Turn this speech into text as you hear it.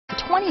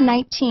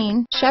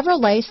2019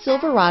 Chevrolet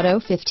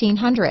Silverado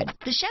 1500.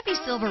 The Chevy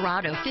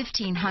Silverado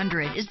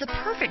 1500 is the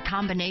perfect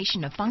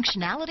combination of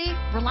functionality,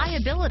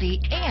 reliability,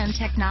 and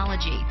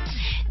technology.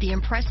 The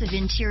impressive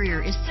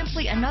interior is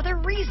simply another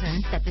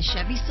reason that the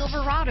Chevy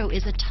Silverado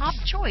is a top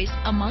choice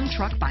among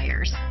truck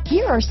buyers.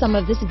 Here are some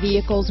of this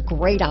vehicle's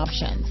great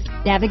options: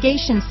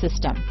 navigation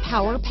system,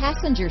 power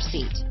passenger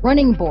seat,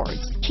 running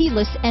boards,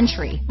 keyless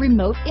entry,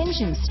 remote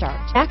engine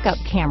start, backup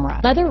camera,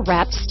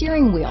 leather-wrapped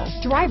steering wheel,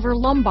 driver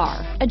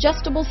lumbar,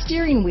 adjustable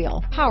steering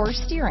wheel, power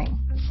steering,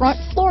 front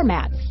floor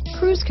mats,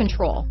 cruise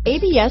control,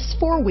 ABS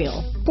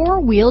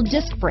four-wheel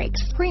disc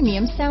brakes,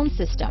 premium sound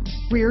system,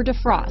 rear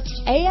defrost,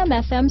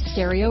 AM/FM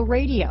stereo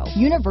radio,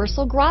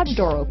 universal garage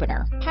door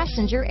opener,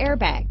 passenger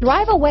airbag.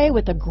 Drive away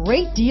with a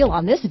great deal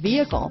on this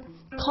vehicle.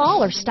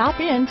 Call or stop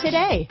in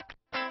today.